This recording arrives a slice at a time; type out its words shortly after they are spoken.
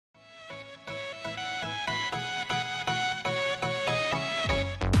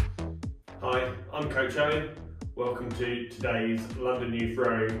Coach Owen. Welcome to today's London Youth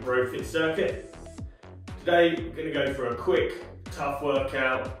Rowing Row Fit Circuit. Today we're going to go for a quick, tough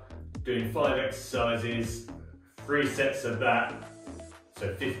workout, doing 5 exercises, 3 sets of that,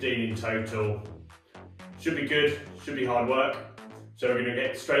 so 15 in total. Should be good, should be hard work. So we're going to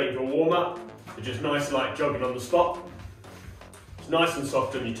get straight into a warm up, so just nice light jogging on the spot. It's nice and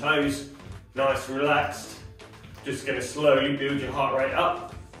soft on your toes, nice and relaxed. Just going to slowly build your heart rate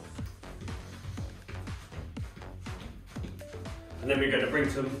up. And then we're going to bring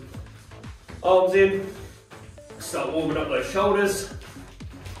some arms in, start warming up those shoulders.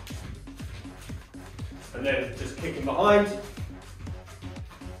 And then just kicking behind.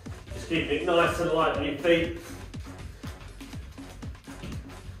 Just keeping it nice and light on your feet.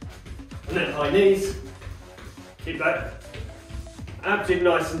 And then high knees. Keep that abs in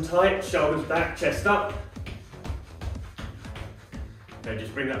nice and tight, shoulders back, chest up. Okay,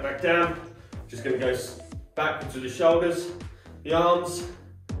 just bring that back down. Just going to go backwards with the shoulders, the arms,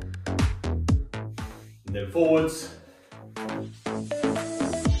 and then forwards. And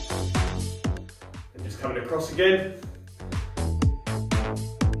just coming across again.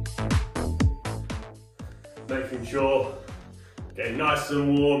 Making sure, getting nice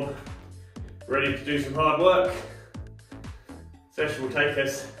and warm, ready to do some hard work. Session will take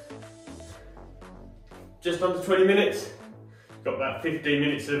us just under 20 minutes. Got about 15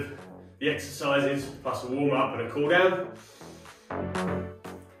 minutes of the exercises, plus a warm up and a cool down.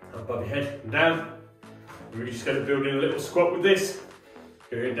 Above your head and down. We're just going to build in a little squat with this.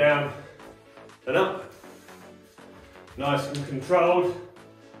 Going down and up. Nice and controlled.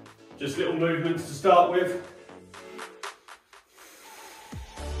 Just little movements to start with.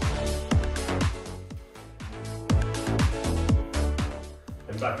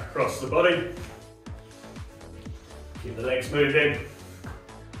 And back across the body. Keep the legs moving.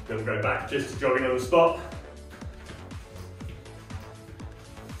 Then we'll go back just to jogging on the spot.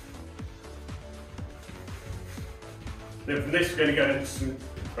 Then from this we're going to go into some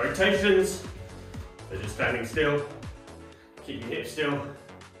rotations. So just standing still, keep your hips still,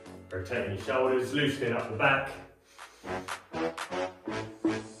 rotating your shoulders, loosening up the back.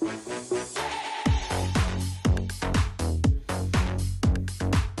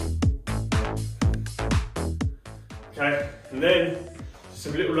 Okay, and then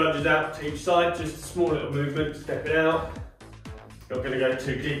some little lunges out to each side, just a small little movement, stepping out. Not going to go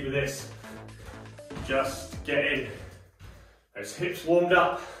too deep with this, just getting those hips warmed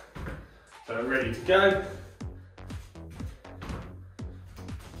up, so I'm ready to go.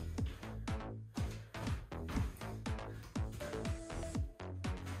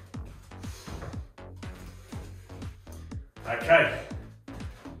 Okay,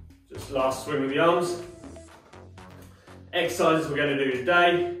 just last swing with the arms. Exercises we're going to do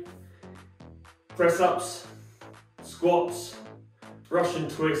today: press ups, squats, Russian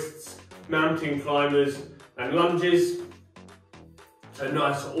twists, mountain climbers and lunges. So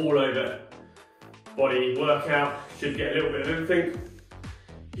nice all over body workout, should get a little bit of everything.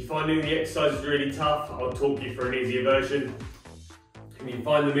 If you're finding the exercises really tough, I'll talk you through an easier version. If you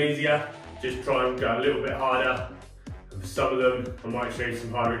find them easier, just try and go a little bit harder. And for some of them, I might show you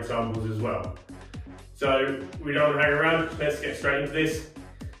some harder examples as well. So we don't want to hang around, let's get straight into this.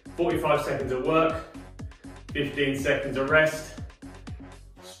 45 seconds of work, 15 seconds of rest.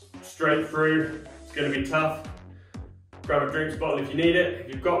 Straight through, it's going to be tough. Grab a drinks bottle if you need it, if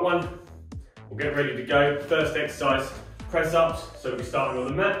you've got one. We'll get ready to go. First exercise, press ups. So we'll be starting on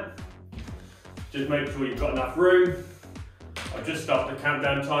the mat. Just make sure you've got enough room. I'll just start the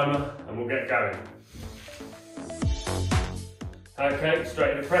countdown timer and we'll get going. Okay,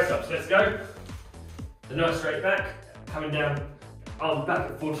 straight into press ups, let's go. So nice straight back, coming down, arms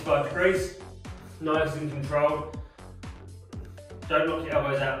back at 45 degrees. Nice and controlled. Don't lock your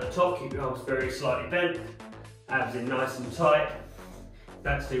elbows out at the top, keep your arms very slightly bent. Abs in nice and tight. If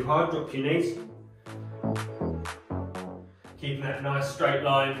that's too hard, drop your knees. Keeping that nice straight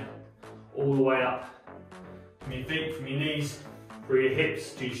line all the way up. From your feet, from your knees, through your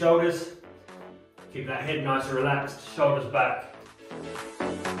hips to your shoulders. Keep that head nice and relaxed, shoulders back.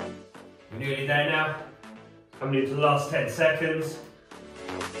 We're nearly there now. Coming into the last 10 seconds.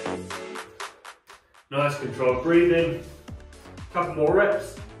 Nice controlled breathing. Couple more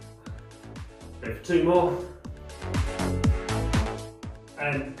reps. Go for 2 more.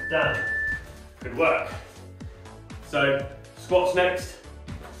 And done. Good work. So squats next.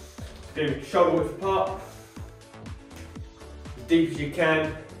 Do shoulder width apart. As deep as you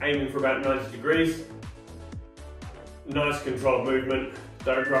can, aiming for about 90 degrees. Nice controlled movement.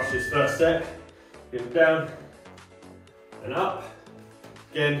 Don't rush this first set. Down and up.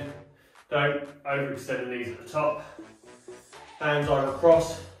 Again, Don't overextend the knees at the top. Hands either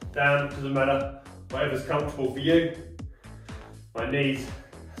across, down, doesn't matter, whatever's comfortable for you. My knees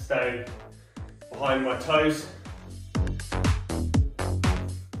stay behind my toes.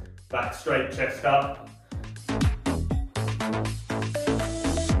 Back straight, chest up.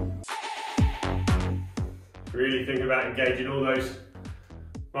 Really think about engaging all those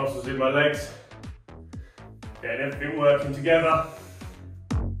muscles in my legs. Getting everything working together.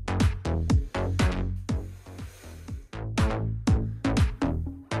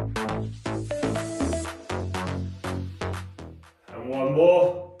 And one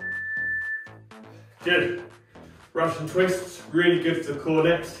more. Good. Russian twists, really good for the core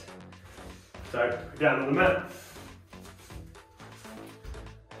next. So, down on the mat.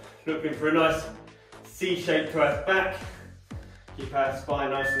 Looking for a nice C shape to our back. Keep our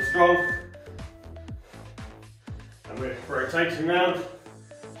spine nice and strong. And we're rotating round.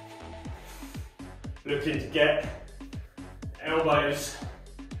 Looking to get elbows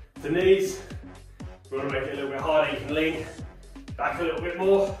to knees. If you want to make it a little bit harder, you can lean back a little bit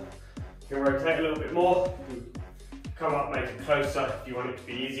more. You can rotate a little bit more. Come up, make it closer if you want it to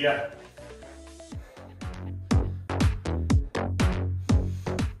be easier.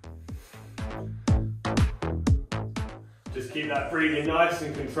 Just keep that breathing nice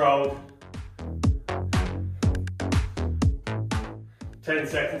and controlled. 10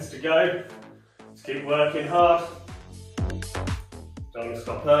 seconds to go. Just keep working hard. Don't want to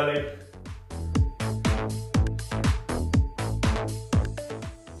stop early.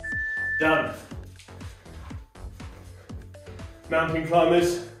 Done. Mountain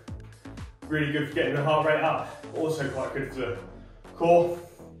climbers, really good for getting the heart rate up. Also quite good for the core.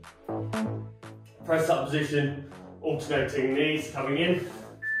 Press up position, alternating knees coming in.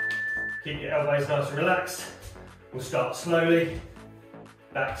 Keep your elbows nice and relaxed. We'll start slowly.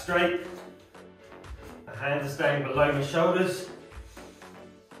 Back straight. The hands are staying below my shoulders.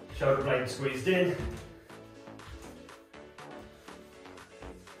 Shoulder blade squeezed in.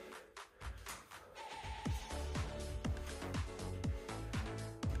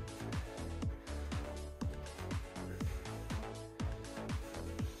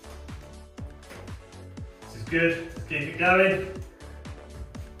 This is good. Let's keep it going.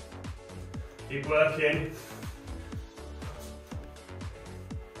 Keep working.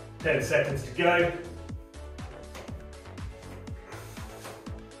 10 seconds to go.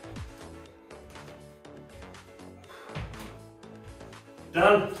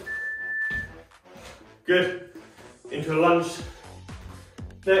 Done. Good. Into a lunge.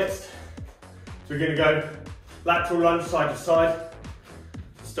 Next, so we're going to go lateral lunge side to side.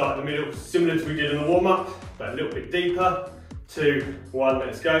 Start in the middle, similar to we did in the warm up, but a little bit deeper. 2, 1,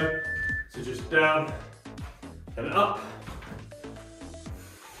 let's go. So just down and up.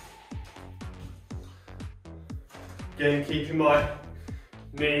 Again, keeping my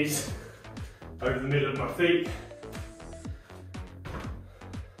knees over the middle of my feet.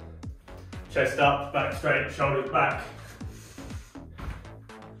 Chest up, back straight, shoulders back.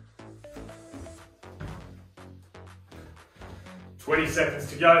 "20 seconds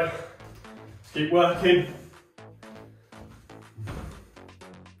to go. Let's keep working.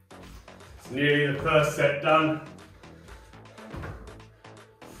 It's nearly the first set done.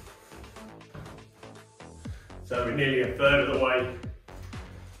 So we're nearly a third of the way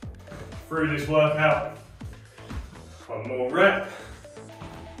through this workout. One more rep.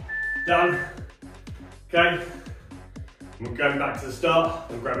 Done. Okay. We're going back to the start.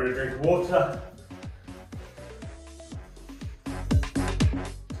 I'm grabbing a drink of water.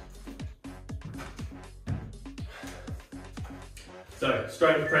 So,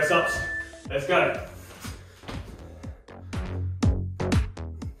 straight with press ups. Let's go.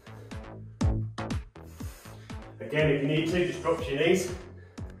 Again, if you need to, just drop your knees.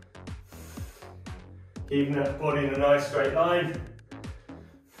 Keeping that body in a nice straight line.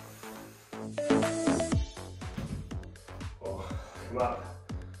 Or come up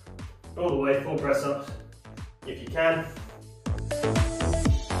all the way, full press ups, if you can.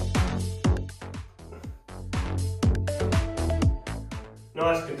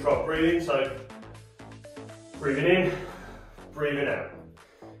 Nice controlled breathing, so breathing in, breathing out.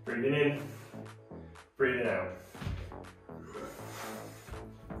 Breathing in, breathing out.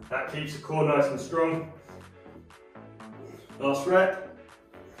 That keeps the core nice and strong. Last rep.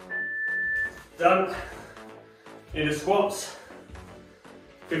 Done. Into squats.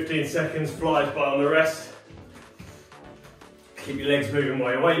 15 seconds, flies by on the rest. Keep your legs moving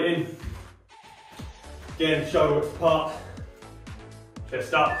while you're waiting. Again, shoulder width apart.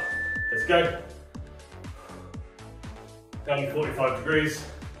 Chest up. Let's go. Down 45 degrees.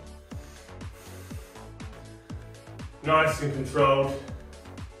 Nice and controlled.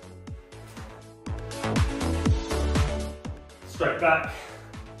 Straight back,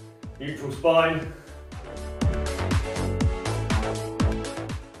 neutral spine.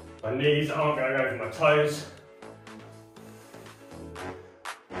 My knees aren't going over my toes.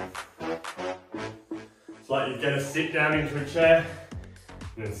 It's like you're going to sit down into a chair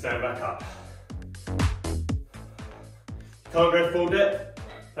and then stand back up. Can't go full depth,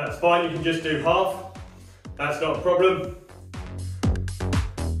 that's fine, you can just do half. That's not a problem.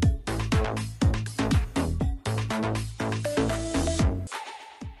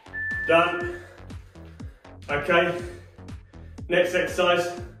 Done. Okay, next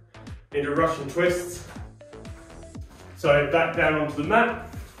exercise, into Russian twists. So back down onto the mat.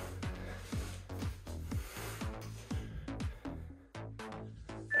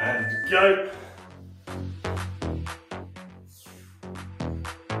 And go.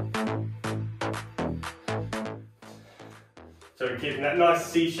 So we're keeping that nice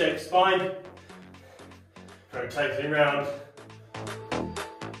C-shaped spine. Rotating around.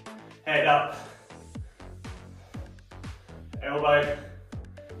 Head up. Elbow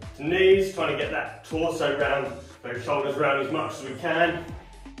to knees, trying to get that torso round, those shoulders round as much as we can.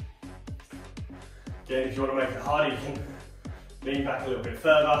 Again, if you want to make it harder, you can lean back a little bit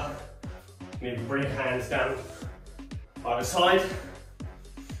further. You can bring your hands down either side.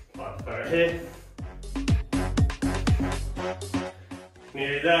 I prefer it here.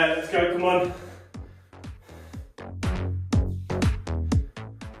 Nearly there, let's go, come on.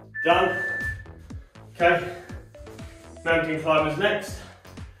 Done. Okay, mountain climbers next.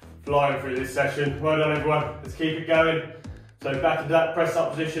 Flying through this session. Well done everyone, let's keep it going. So back into that press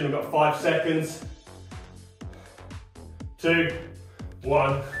up position, we've got 5 seconds. 2,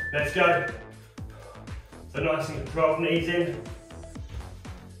 1, let's go. So nice and controlled, knees in.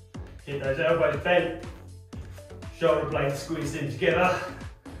 Keep those elbows bent. Shoulder blades squeezed in together.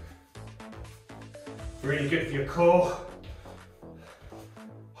 Really good for your core.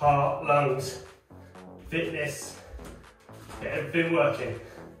 Heart, lungs, fitness. Get everything working.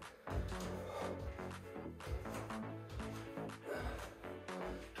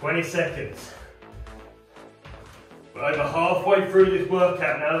 "20 seconds. We're over halfway through this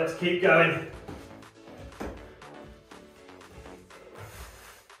workout now, let's keep going.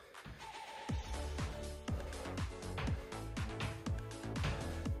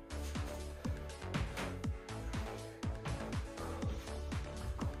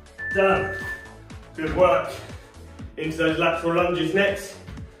 Done. Good work. Into those lateral lunges next.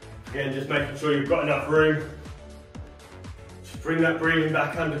 Again, just making sure you've got enough room. Just bring that breathing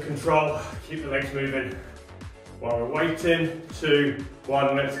back under control. Keep the legs moving. While we're waiting, 2,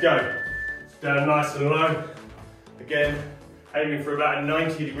 1, let's go. Down nice and low. Again, aiming for about a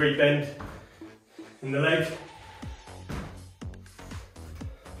 90-degree bend in the leg.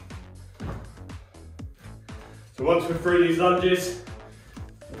 So once we're through these lunges,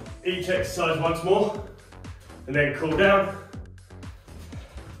 each exercise once more, and then cool down.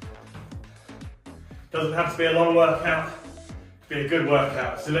 Doesn't have to be a long workout, it can be a good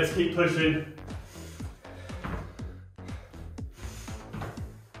workout. So let's keep pushing.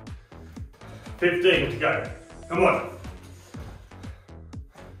 15 to go, come on.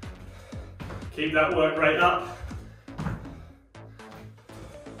 Keep that work rate up.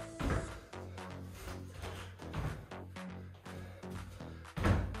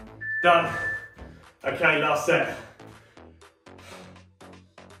 Done. Okay, last set.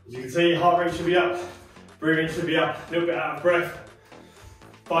 As you can see, heart rate should be up, breathing should be up, a little bit out of breath.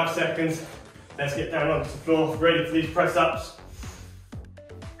 5 seconds. Let's get down onto the floor, ready for these press ups.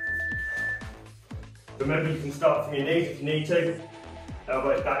 Remember, you can start from your knees if you need to.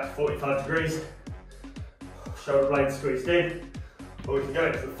 Elbows back to 45 degrees. Shoulder blades squeezed in. Or we can go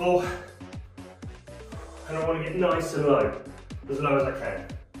into the floor. And I want to get nice and low as I can.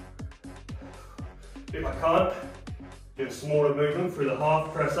 If I can't, do a smaller movement through the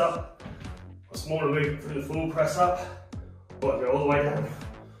half press up, a smaller movement through the full press up, or go all the way down,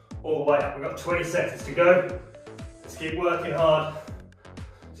 all the way up. We've got 20 seconds to go. Let's keep working hard.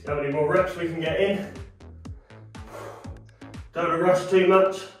 See how many more reps we can get in. Don't want to rush too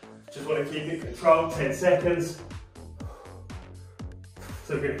much, just want to keep it controlled, 10 seconds.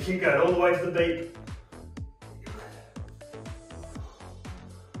 So we're going to keep going all the way to the beat.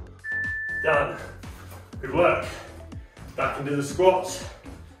 Done. Good work. Back into the squats.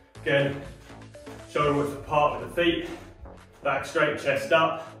 Again, shoulder width apart with the feet. Back straight, chest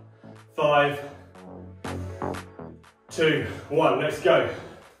up. 5, 2, 1, let's go.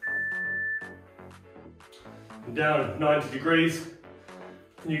 And down 90 degrees.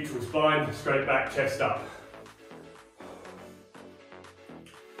 Neutral spine, straight back, chest up.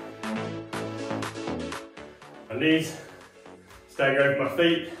 my knees, staying over my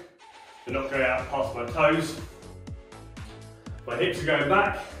feet, they're not going out past my toes. My hips are going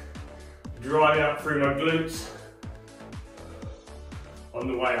back, driving up through my glutes on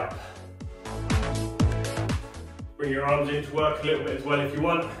the way up. Bring your arms in to work a little bit as well if you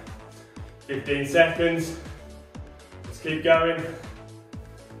want. 15 seconds. Let's keep going.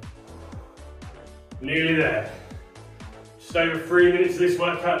 Nearly there. Just over 3 minutes of this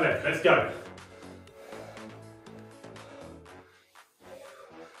workout left. Let's go.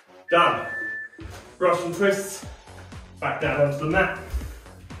 Done. Russian twists. Back down onto the mat.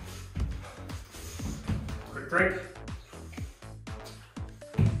 Quick drink.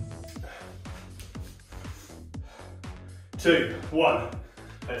 Two, one.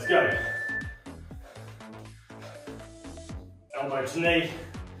 Let's go. Elbow to knee.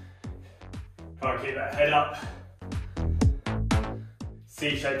 Try and keep that head up.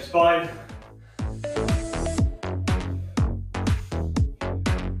 C-shaped spine.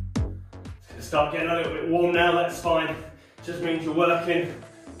 Start getting a little bit warm now, that's fine. Just means you're working.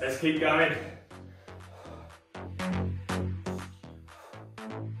 Let's keep going.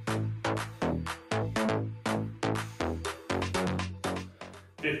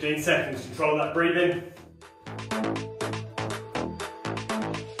 "15 seconds, control that breathing.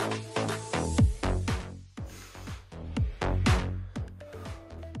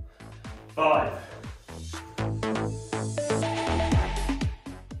 Five.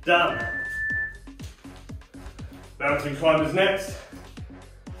 Done. Mountain climbers next.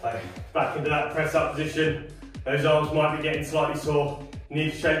 So back into that press up position. Those arms might be getting slightly sore. You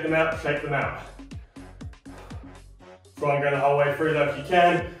need to shake them out, shake them out. Try and go the whole way through though if you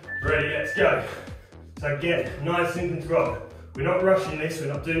can. Ready, let's go. So again, nice and controlled. We're not rushing this, we're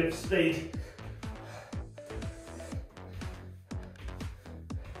not doing it for speed.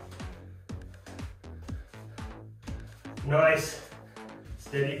 Nice,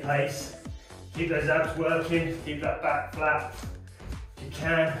 steady pace. Keep those abs working, keep that back flat if you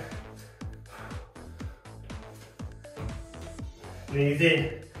can. Knees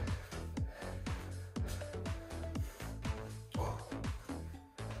in.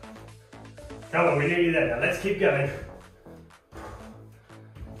 Come on, we're nearly there now, let's keep going.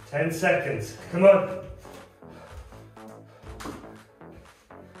 10 seconds, come on.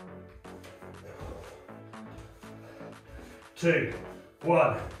 Two,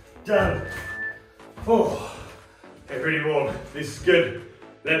 one, done. Oh, get really warm. This is good.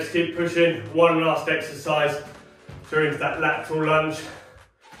 Let's keep pushing. One last exercise. Through into that lateral lunge.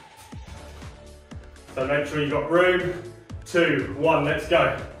 So make sure you've got room. Two, one, let's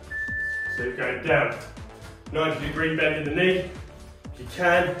go. So you're going down. 90-degree bend in the knee, if you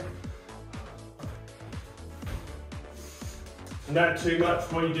can. Not too much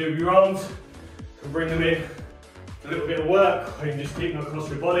what you do with your arms. You can bring them in. A little bit of work, or you can just keep them across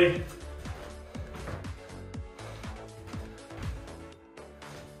your body.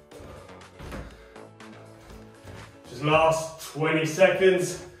 Just last 20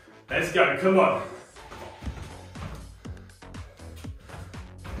 seconds. Let's go, come on.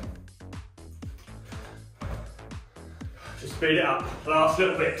 Just speed it up. Last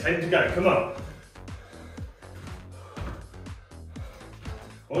little bit, 10 to go, come on.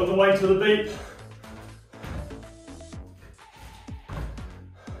 All the way to the beat.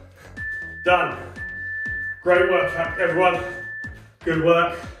 Done. Great workout, everyone. Good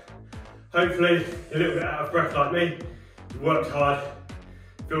work. Hopefully, you're a little bit out of breath like me. You've worked hard.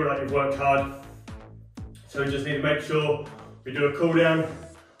 Feel like you've worked hard. So we just need to make sure we do a cool down.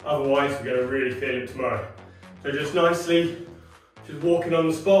 Otherwise, we're going to really feel it tomorrow. So just nicely, just walking on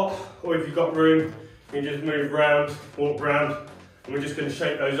the spot, or if you've got room, you can just move around, walk around, and we're just going to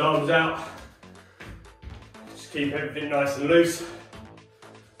shake those arms out. Just keep everything nice and loose.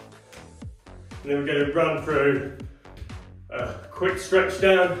 And then we're going to run through a quick stretch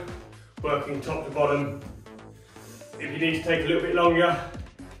down, working top to bottom. If you need to take a little bit longer,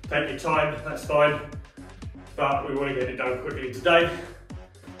 take your time, that's fine. But we want to get it done quickly today.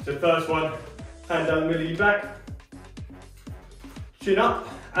 So first one, hand down the middle of your back. Chin up,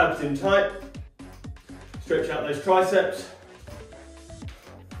 abs in tight. Stretch out those triceps.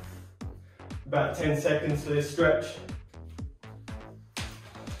 About 10 seconds for this stretch.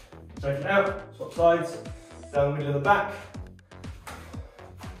 Take it out, swap sides, down the middle of the back.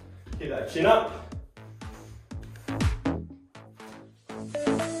 Keep that chin up.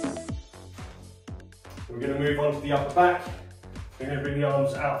 We're going to move on to the upper back. We're going to bring the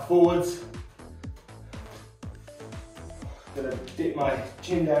arms out forwards. I'm going to dip my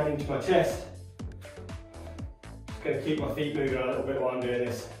chin down into my chest. Just going to keep my feet moving a little bit while I'm doing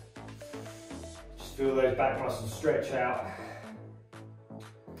this. Just Feel those back muscles stretch out.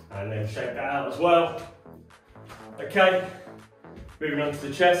 And then shake that out as well. Okay, moving on to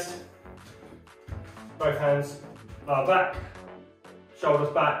the chest. Both hands are back,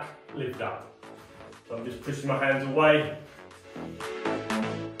 shoulders back, lift up. So I'm just pushing my hands away.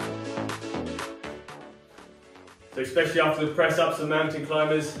 So especially after the press ups and mountain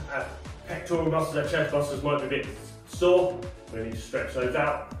climbers, pectoral muscles and chest muscles might be a bit sore. We need to stretch those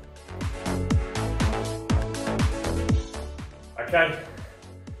out. Okay,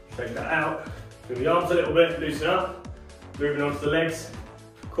 shake that out. Move the arms a little bit, loosen up. Moving on to the legs.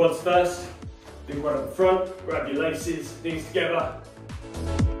 Quads first. Do right up the front. Grab your laces, knees together.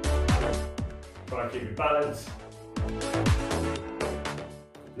 Try and keep your balance. You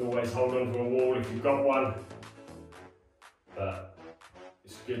can always hold on to a wall if you've got one. But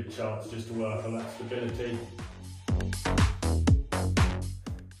it's a good chance just to work on that stability.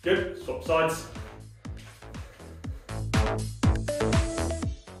 Good, swap sides.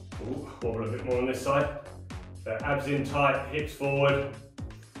 Ooh, wobble a bit more on this side. So abs in tight, hips forward,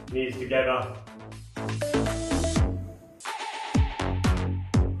 knees together.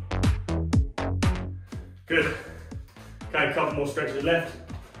 Good. Okay, a couple more stretches left.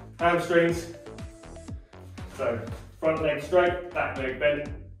 Hamstrings. So front leg straight, back leg bent.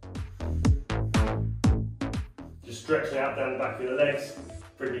 Just stretch it out down the back of the legs.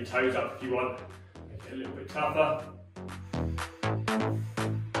 Bring your toes up if you want. Make it a little bit tougher.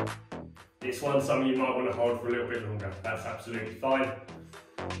 This one, some of you might want to hold for a little bit longer. That's absolutely fine.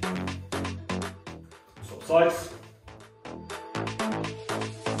 Swap sides.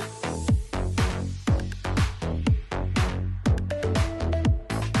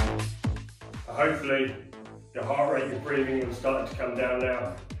 Hopefully your heart rate, your breathing will start to come down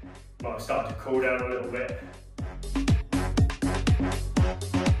now. Might start to cool down a little bit.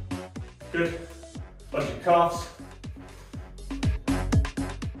 Good. Bunch your calves.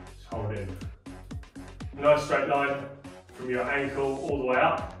 Just hold in. Nice straight line from your ankle all the way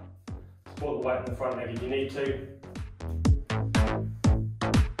up. Support the weight in the front leg if you need to.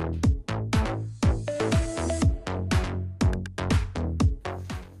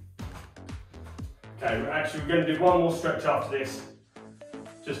 Okay, we're going to do one more stretch after this,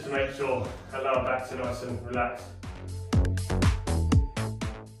 just to make sure our lower backs are nice and relaxed.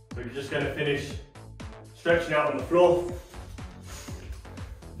 So we're just going to finish stretching out on the floor.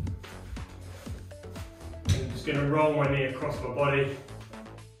 I'm just going to roll my knee across my body.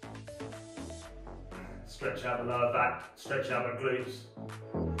 Stretch out the lower back, stretch out my glutes.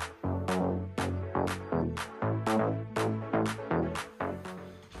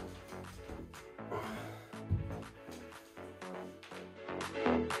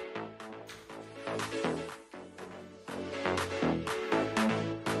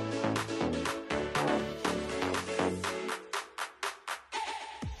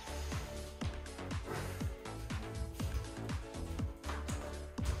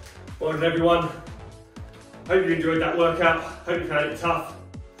 Well done everyone. Hope you enjoyed that workout. Hope you found it tough.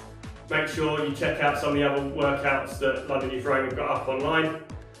 Make sure you check out some of the other workouts that London Youth Rowing have got up online.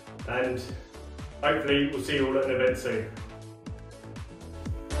 And hopefully we'll see you all at an event soon.